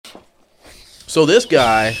So this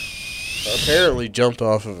guy apparently jumped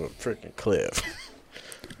off of a freaking cliff.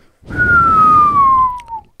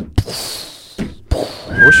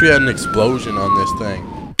 I wish we had an explosion on this thing.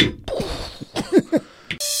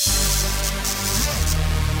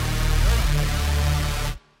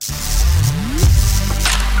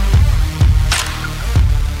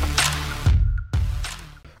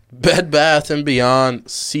 Bed Bath & Beyond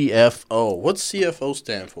CFO. What's CFO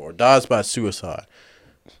stand for? Dies by suicide.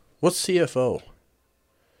 What's CFO?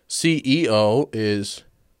 CEO is...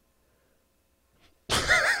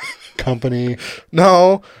 Company.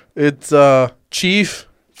 No, it's Chief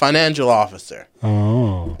Financial Officer.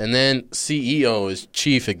 Oh. And then CEO is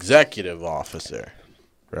Chief Executive Officer.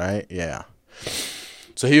 Right? Yeah.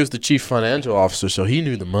 So he was the Chief Financial Officer, so he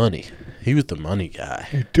knew the money. He was the money guy.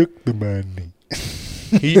 He took the money.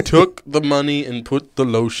 He took the money and put the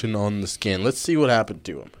lotion on the skin. Let's see what happened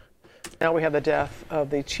to him. Now we have the death of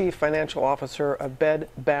the chief financial officer of Bed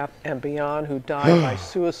Bath & Beyond, who died by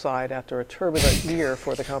suicide after a turbulent year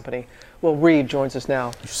for the company. Will Reed joins us now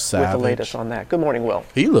with the latest on that. Good morning, Will.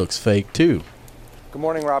 He looks fake, too. Good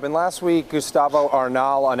morning, Robin. Last week, Gustavo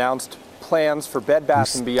Arnal announced plans for Bed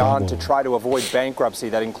Bath & Beyond to try to avoid bankruptcy.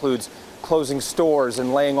 That includes closing stores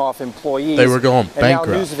and laying off employees. They were going bankrupt.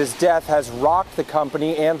 And now news of his death has rocked the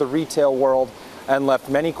company and the retail world and left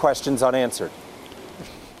many questions unanswered.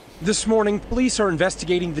 This morning, police are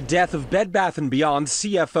investigating the death of Bed Bath & Beyond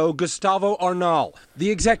CFO Gustavo Arnal,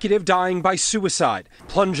 the executive dying by suicide,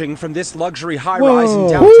 plunging from this luxury high-rise in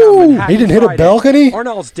downtown Manhattan. He didn't hit a balcony?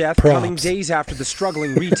 Arnal's death coming days after the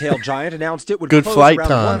struggling retail giant announced it would Good close flight around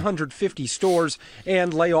time. 150 stores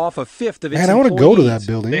and lay off a fifth of its Man, I want to employees. go to that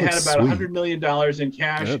building. They It had looks about sweet. $100 million in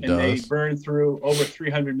cash, It and they does. burned through over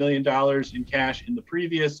 $300 million in cash in the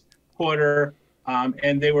previous quarter.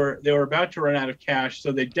 And they were about to run out of cash,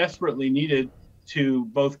 so they desperately needed to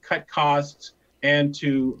both cut costs and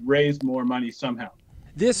to raise more money somehow.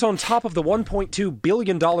 This on top of the $1.2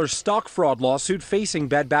 billion stock fraud lawsuit facing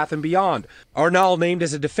Bed Bath & Beyond. Arnal named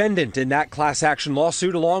as a defendant in that class action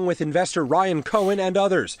lawsuit along with investor Ryan Cohen and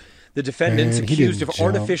others. The defendants Man, he accused of didn't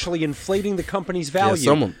jump. artificially inflating the company's value.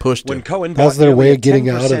 someone pushed when him. Cohen That's bought their nearly way a of getting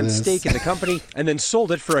 10% out of this. stake in the company and then sold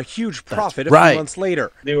it for a huge profit a right. few months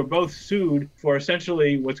later. They were both sued for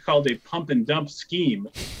essentially what's called a pump and dump scheme,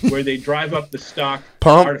 where they drive up the stock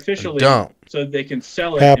Pump artificially and dump. so that they can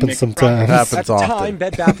sell it Happens and make a profit. sometimes. At Happens the often. time,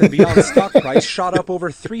 Bed Bath & Beyond's stock price shot up over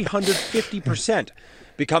 350%,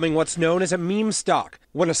 becoming what's known as a meme stock,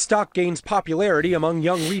 when a stock gains popularity among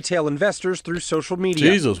young retail investors through social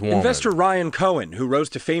media. Jesus, woman. Investor Ryan Cohen, who rose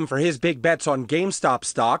to fame for his big bets on GameStop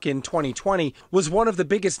stock in 2020, was one of the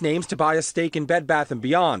biggest names to buy a stake in Bed Bath &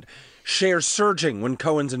 Beyond, shares surging when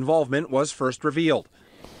Cohen's involvement was first revealed.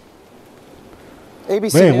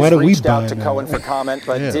 ABC Man, why News don't we reached out buy to now? Cohen for comment,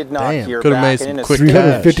 but Yeah, did not damn. hear Could've back. made And some in a quick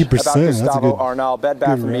statement 350%, about that's a Gustavo good- Arnal, Bed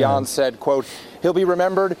Bath good & Beyond round. said, quote, he'll be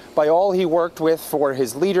remembered by all he worked with for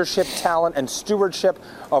his leadership, talent, and stewardship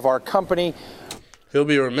of our company. He'll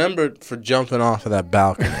be remembered for jumping off of that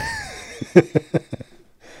balcony.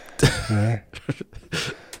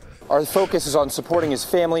 Our focus is on supporting his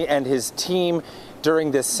family and his team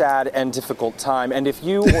during this sad and difficult time. And if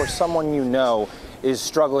you or someone you know is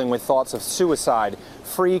struggling with thoughts of suicide,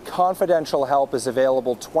 free confidential help is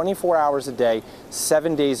available 24 hours a day,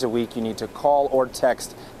 7 days a week. You need to call or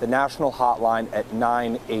text the national hotline at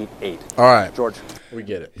 988. All right. George. We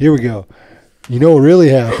get it. Here we go. You know what really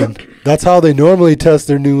happened? That's how they normally test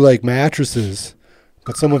their new mattresses.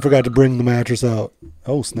 But someone forgot to bring the mattress out.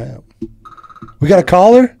 Oh, snap. We got a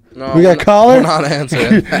caller? No, We got a caller? We're not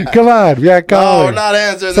answering that. Come on, we got a No, caller. we're not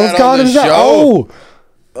answering Someone's that on calling the us out. show.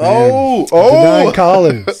 Oh, Oh, Denied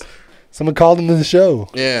callers. Someone called into the show.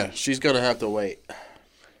 Yeah, she's going to have to wait.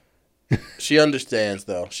 She understands,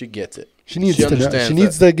 though. She gets it. She needs to know. understands She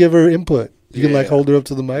needs that. to give her input. You can Yeah. hold her up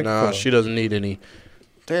to the microphone. No, she doesn't need any.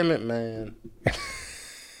 Damn it, man.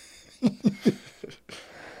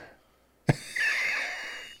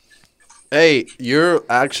 Hey, you're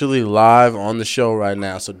actually live on the show right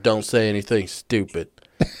now, so don't say anything stupid.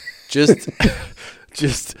 Just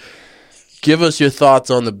give us your thoughts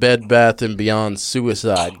on the Bed Bath & Beyond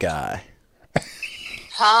suicide guy.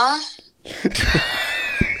 Huh?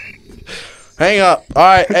 Hang up. All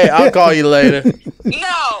right, hey, I'll call you later.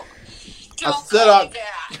 No! Don't said call I- me back.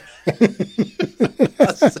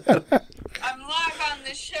 I'm live on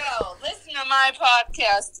the show. Listen to my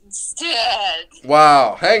podcast instead.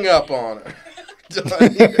 Wow, hang up on her.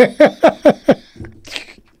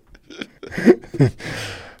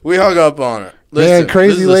 We hung up on her. Listen, Man,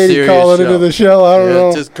 crazy this is a lady serious calling show. into the show. I don't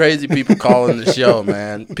know. Just crazy people calling the show,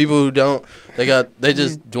 man. People who don't, they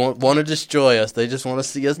just don't want to destroy us. They just want to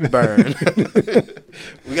see us burn.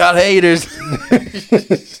 We got haters.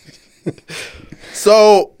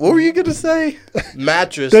 So, what were you gonna say?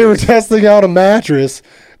 Mattress. They were testing out a mattress.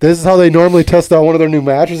 This is how they normally test out one of their new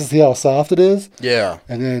mattresses, see how soft it is. Yeah.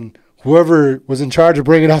 And then whoever was in charge of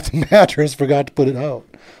bringing out the mattress forgot to put it out,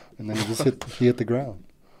 and then he hit the ground.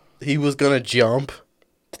 He was gonna jump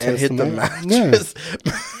and hit the mattress.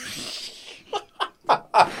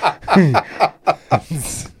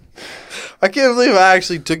 I can't believe I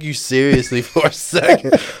actually took you seriously for a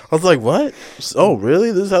second. I was like, what? Oh,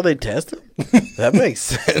 really? This is how they test it? That makes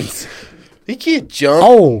sense. He can't jump.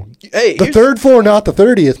 Oh, hey, the third floor, not the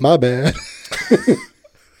 30th. My bad.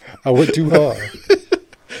 I went too hard.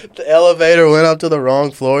 The elevator went up to the wrong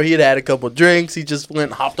floor. He had a couple drinks. He just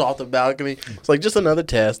hopped off the balcony. It's like, just another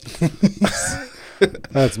test.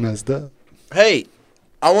 That's messed up. Hey,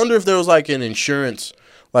 I wonder if there was like an insurance,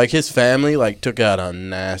 like his family like took out a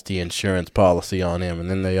nasty insurance policy on him, and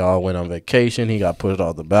then they all went on vacation. He got put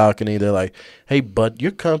off the balcony. They're like, hey, bud,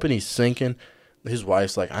 your company's sinking. His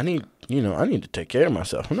wife's like, I need to take care of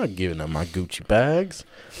myself. I'm not giving up my Gucci bags.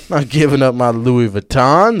 I'm not giving up my Louis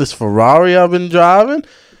Vuitton, this Ferrari I've been driving.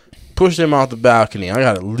 Pushed him off the balcony. I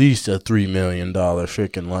got at least a $3 million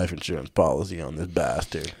freaking life insurance policy on this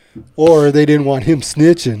bastard. Or they didn't want him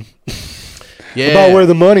snitching. Yeah. About where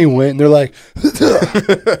the money went, and they're like,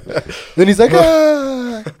 then he's like,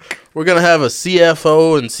 ah. We're gonna have a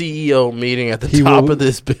CFO and CEO meeting at the top of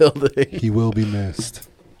this building. He will be missed.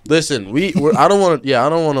 Listen, I don't want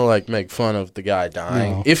to like make fun of the guy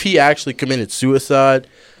dying. No. If he actually committed suicide,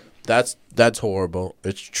 that's horrible.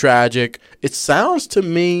 It's tragic. It sounds to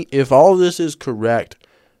me, if all this is correct,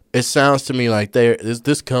 it sounds to me like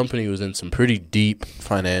this company was in some pretty deep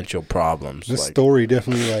financial problems. This story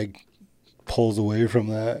definitely like pulls away from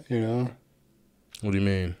that, you know? What do you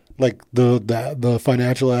mean? Like the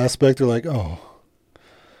financial aspect, they're like, oh.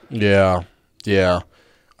 Yeah.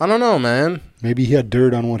 I don't know, man. Maybe he had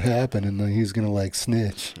dirt on what happened, and then he's going to, like,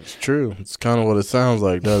 snitch. It's true. It's kind of what it sounds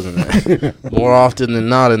like, doesn't it? More often than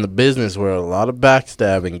not in the business world, a lot of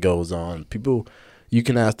backstabbing goes on. People, you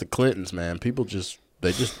can ask the Clintons, man. People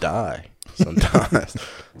they just die sometimes.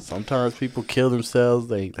 Sometimes people kill themselves.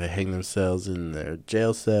 They hang themselves in their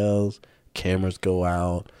jail cells. Cameras go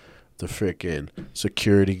out. The freaking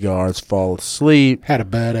security guards fall asleep. Had a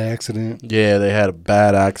bad accident. Yeah, they had a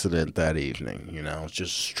bad accident that evening. You know, it's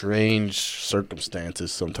just strange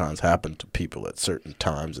circumstances sometimes happen to people at certain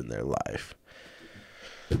times in their life.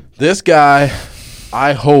 This guy,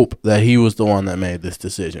 I hope that he was the one that made this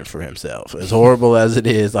decision for himself. As horrible as it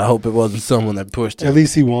is, I hope it wasn't someone that pushed him. At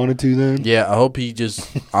least he wanted to then. Yeah, I hope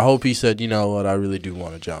he said, you know what, I really do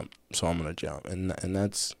want to jump, so I'm going to jump. And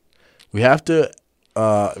that's, we have to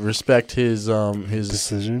respect his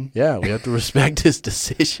decision. Yeah, we have to respect his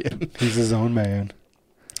decision. He's his own man.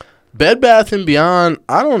 Bed Bath & Beyond,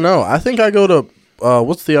 I don't know. I think I go to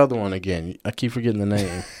what's the other one again? I keep forgetting the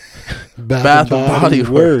name. Bath & Body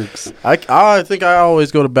Works. I think I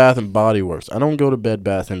always go to Bath & Body Works. I don't go to Bed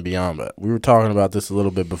Bath & Beyond, but we were talking about this a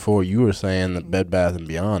little bit before. You were saying that Bed Bath &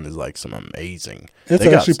 Beyond is like some amazing. It's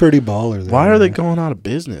actually pretty baller there. Why are they going out of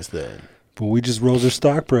business then? But we just rose their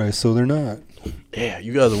stock price, so they're not. Yeah,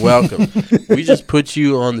 you guys are welcome. We just put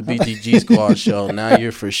you on the BTG Squad show. Now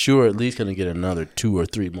you're for sure at least going to get another 2 or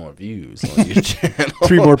 3 more views on your channel.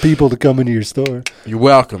 3 more people to come into your store. You're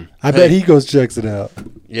welcome. I bet he goes checks it out.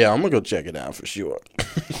 Yeah, I'm going to go check it out for sure.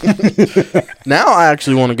 Now I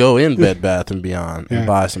actually want to go in Bed Bath & Beyond and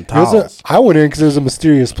buy some towels. I went in because there's a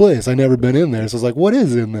mysterious place. I never been in there. So I was like, what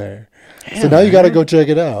is in there? Yeah, so now you got to go check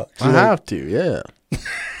it out. I have to, yeah.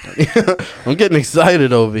 I'm getting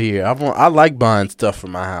excited over here. I like buying stuff for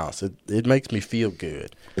my house. It makes me feel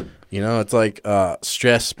good. You know, it's like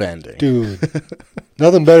stress spending. Dude,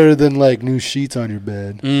 nothing better than like new sheets on your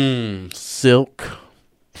bed. Silk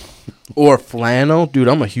or flannel. Dude,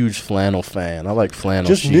 I'm a huge flannel fan. I like flannel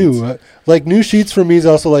just sheets. New. Like new sheets for me is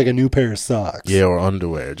also like a new pair of socks. Yeah, or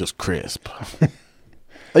underwear, just crisp.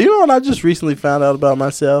 You know what I just recently found out about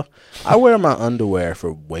myself? I wear my underwear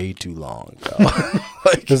for way too long, bro.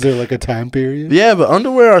 Is there like a time period? Yeah, but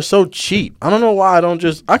underwear are so cheap. I don't know why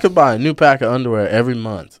I could buy a new pack of underwear every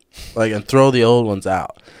month, like, and throw the old ones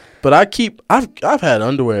out. But I've had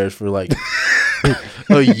underwears for like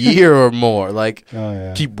a year or more. Like,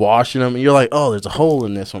 keep washing them, and you're like, oh, there's a hole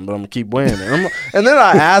in this one, but I'm gonna keep wearing it. And then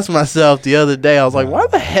I asked myself the other day, I was like, why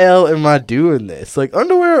the hell am I doing this? Like,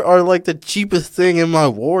 underwear are like the cheapest thing in my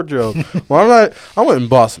wardrobe. I went and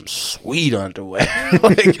bought some sweet underwear,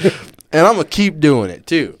 and I'm gonna keep doing it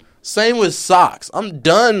too. Same with socks. I'm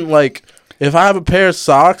done. Like, if I have a pair of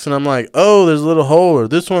socks and I'm like, oh, there's a little hole, or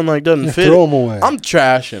this one like doesn't fit, throw them away. I'm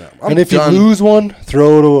trashing them. And if you lose one,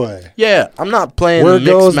 throw it away. Yeah, I'm not playing Where the it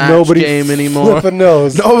goes, mixed match nobody game anymore. flipping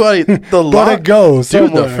knows. Nobody. But it goes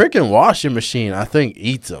Dude, the somewhere. freaking washing machine, I think,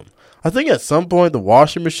 eats them. I think at some point the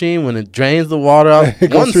washing machine, when it drains the water out, It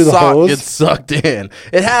goes one through the sock hose? gets sucked in.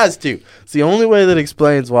 It has to. It's the only way that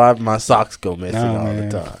explains why my socks go missing all man.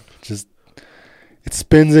 the time. Just it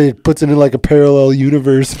spins it, puts it in like a parallel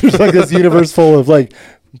universe. There's like this universe full of like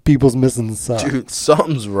people's missing socks. Dude,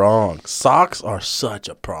 something's wrong. Socks are such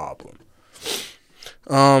a problem.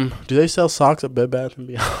 Do they sell socks at Bed Bath &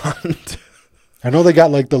 Beyond? I know they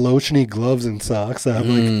got like the lotiony gloves and socks. That have,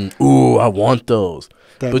 like, Ooh, I want those.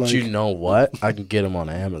 that, But like- you know what? I can get them on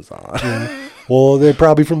Amazon. Yeah. Well, they're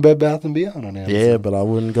probably from Bed Bath & Beyond on Amazon. Yeah, but I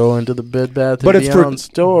wouldn't go into the Bed Bath & But it's Beyond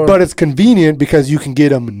store. But it's convenient because you can get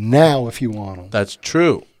them now if you want them. That's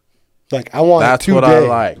true. Like I want That's it what today. I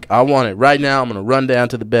like. I want it right now. I'm going to run down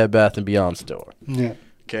to the Bed Bath & Beyond store. Yeah.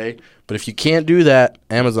 Okay? But if you can't do that,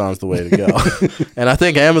 Amazon's the way to go. And I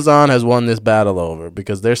think Amazon has won this battle over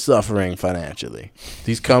because they're suffering financially.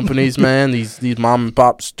 These companies, man, these mom and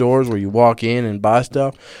pop stores where you walk in and buy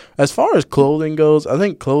stuff. As far as clothing goes, I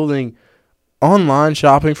think online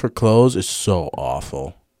shopping for clothes is so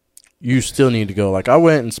awful. You still need to go. Like, I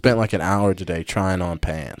went and spent like an hour today trying on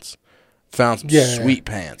pants. Found some sweet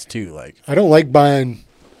pants, too. Like, I don't like buying.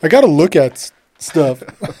 I got to look at stuff.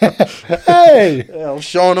 Hey. yeah, I was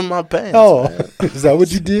showing them my pants. Oh, man. is that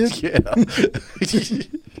what you did? Yeah.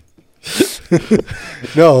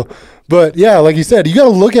 No, but yeah, like you said, you got to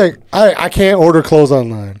look at. I can't order clothes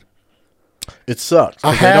online. It sucks.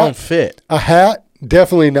 'Cause A hat? they don't fit. A hat,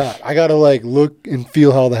 definitely not. I got to like look and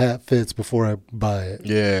feel how the hat fits before I buy it.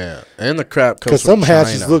 Yeah, and the crap comes Because from some hats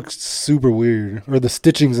China. just look super weird, or the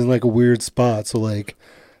stitching's in like a weird spot. So like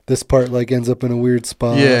this part like ends up in a weird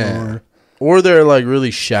spot. Yeah. Or they're like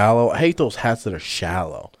really shallow. I hate those hats that are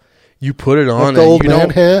shallow. You put it on Like the and old you man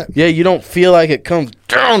don't. hat. Yeah, you don't feel like it comes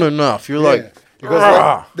down enough. You're like, It goes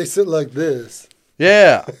 "Rah." like, they sit like this.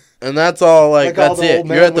 Yeah, and that's all. Like, Like all that's the it. old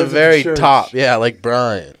man You're at the wears at the very church. top. Yeah, like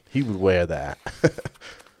Brian. He would wear that.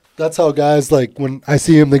 That's how guys like when I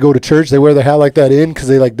see them, they go to church. They wear their hat like that in because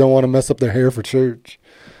they like don't want to mess up their hair for church.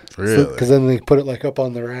 Really? Because then they put it like up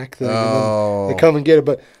on the rack thing. Oh. And then they come and get it.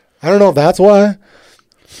 But I don't know if that's why.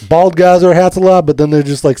 Bald guys wear hats a lot, but then they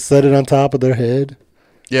just like set it on top of their head.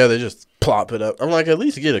 Yeah, they just plop it up. I'm like, at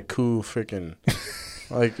least get a cool freaking.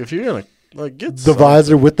 Like, if you're gonna like get The something.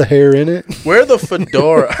 visor with the hair in it. Wear the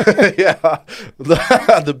fedora. Yeah.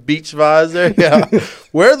 The beach visor. Yeah.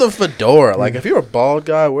 Wear the fedora. Like, if you're a bald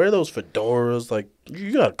guy, wear those fedoras. Like,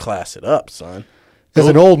 you got to class it up, son. As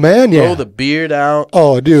an old man, yeah. Grow the beard out.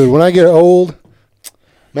 Oh, dude, when I get old,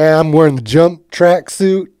 man, I'm wearing the jump track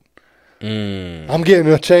suit. I'm getting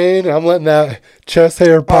a chain. I'm letting that chest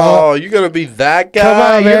hair pop. Oh, you're going to be that guy? Come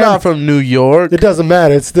on, You're man. not from New York. It doesn't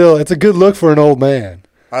matter. It's a good look for an old man.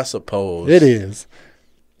 I suppose. It is.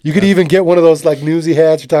 You could even get one of those like newsy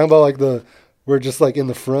hats you're talking about, like we're just like in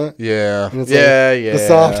the front. Yeah. And it's Yeah, like yeah. the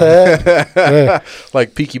soft hat. Yeah.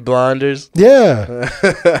 Like Peaky Blinders. Yeah.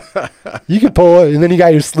 You could pull it, and then you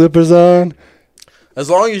got your slippers on. As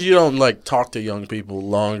long as you don't like talk to young people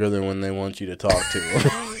longer than when they want you to talk to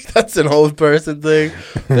them. That's an old person thing.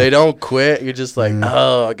 They don't quit. You're just like,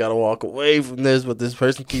 oh, I gotta walk away from this, but this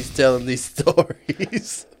person keeps telling these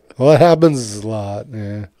stories. Well, it happens a lot.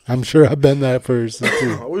 Yeah, I'm sure I've been that person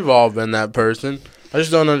too. We've all been that person. I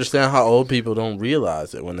just don't understand how old people don't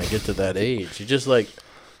realize it when they get to that age. You're just like,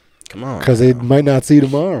 come on. Because they might not see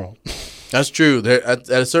tomorrow. That's true. At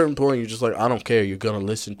a certain point, you're just like, I don't care. You're going to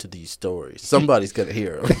listen to these stories. Somebody's going to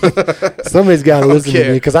hear them. Somebody's got to listen to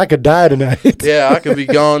care. me because I could die tonight. Yeah, I could be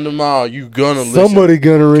gone tomorrow. You going to listen. Somebody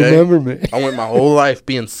gonna okay? remember me. I went my whole life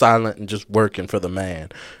being silent and just working for the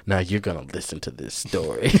man. Now you're going to listen to this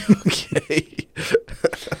story. Okay?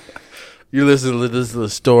 You listen to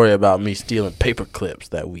this story about me stealing paper clips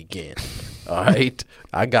that weekend. All right?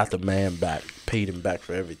 I got the man back. Paid him back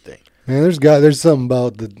for everything. Man, there's something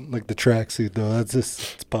about the tracksuit though. That's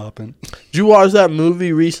just it's popping. Did you watch that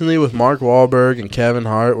movie recently with Mark Wahlberg and Kevin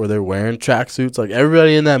Hart where they're wearing tracksuits? Like,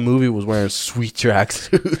 everybody in that movie was wearing sweet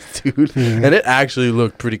tracksuits, dude. Mm-hmm. And it actually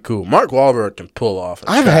looked pretty cool. Mark Wahlberg can pull off a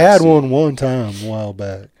I've had tracksuit. one time a while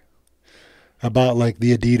back. I bought like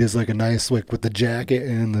the Adidas, like a nice like with the jacket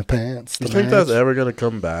and the pants. You to think that's match. ever going to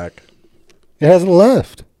come back? It hasn't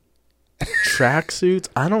left. Tracksuits?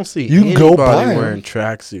 I don't see You can anybody go buy 'em. wearing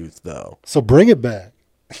tracksuits, though. So bring it back.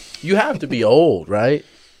 You have to be old, right?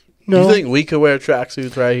 No. You think we could wear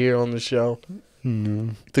tracksuits right here on the show?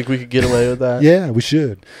 No. Think we could get away with that? Yeah, we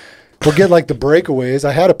should. Or get like the breakaways.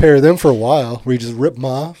 I had a pair of them for a while where you just rip them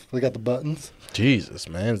off. They got the buttons. Jesus,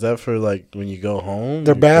 man. Is that for like when you go home?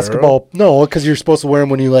 They're basketball. No, because you're supposed to wear them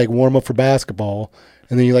when you like warm up for basketball.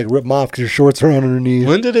 And then you like rip them off because your shorts are underneath.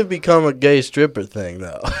 When did it become a gay stripper thing,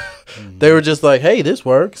 though? They were just like, hey, this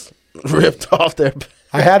works. Ripped off their.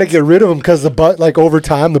 I had to get rid of them because like over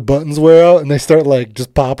time the buttons wear out and they start like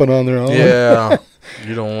just popping on their own. Yeah.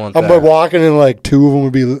 You don't want that. I'm like walking and like two of them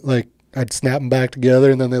would be like, I'd snap them back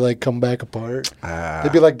together and then they like come back apart.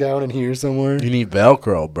 They'd be like down in here somewhere. You need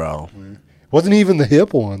Velcro, bro. Wasn't even the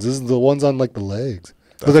hip ones. This is the ones on like the legs.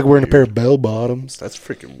 Look like wearing a pair of bell bottoms. That's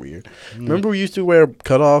freaking weird. Remember we used to wear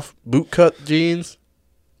cut-off boot cut jeans?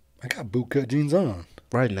 I got boot cut jeans on.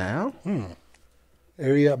 Right now?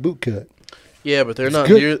 Area boot cut. Yeah, but they're not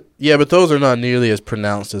good. but those are not nearly as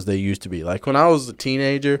pronounced as they used to be. Like when I was a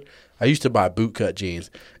teenager, I used to buy boot cut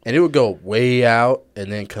jeans and it would go way out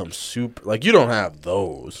and then come super like you don't have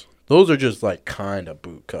those. Those are just like kind of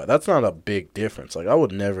boot cut. That's not a big difference. Like I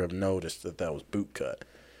would never have noticed that was boot cut.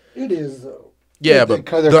 It is though. Yeah, but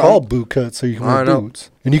they're called boot cuts, so you can wear boots,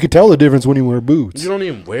 and you can tell the difference when you wear boots. You don't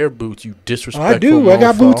even wear boots, you disrespectful. I do. I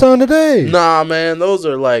got boots on today. Nah, man, those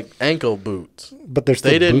are like ankle boots. But they're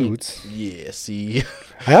still boots. Yeah, see,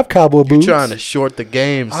 I have cowboy boots. You're trying to short the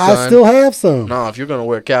game, son. I still have some. No, if you're gonna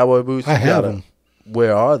wear cowboy boots, I have them.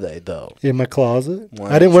 Where are they though? In my closet.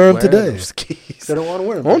 I didn't wear them today. I don't want to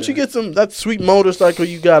wear them. Why don't you get that sweet motorcycle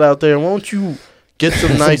you got out there? Why don't you get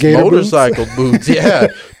some nice motorcycle boots? Yeah,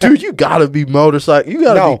 dude, you gotta be motorcycle. You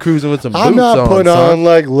gotta be cruising with some boots on. I'm not putting on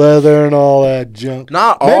like leather and all that junk.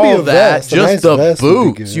 Not all that, just the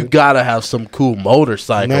boots. You gotta have some cool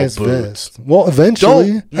motorcycle boots. Vest. Well,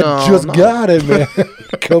 eventually, I just got it, man.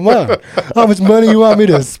 Come on, how much money you want me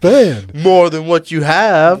to spend? More than what you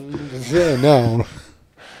have. Yeah, no,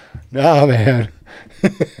 man.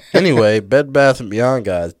 Anyway, Bed Bath & Beyond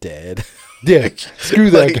guy's dead. Yeah, screw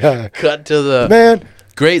that guy. Cut to the man.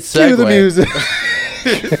 Great segue. Cue the music.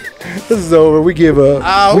 This is over. We give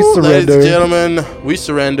up. We surrender. Ladies and gentlemen, we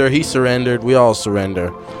surrender. He surrendered. We all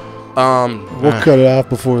surrender. We'll cut it off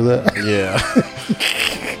before that. Yeah.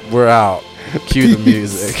 We're out. Cue the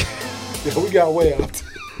music. Yeah, we got way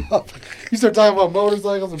out. You start talking about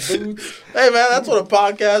motorcycles and boots. Hey, man, that's what a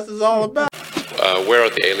podcast is all about. Where are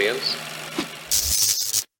the aliens?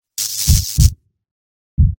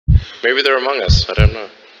 Maybe they're among us. I don't know.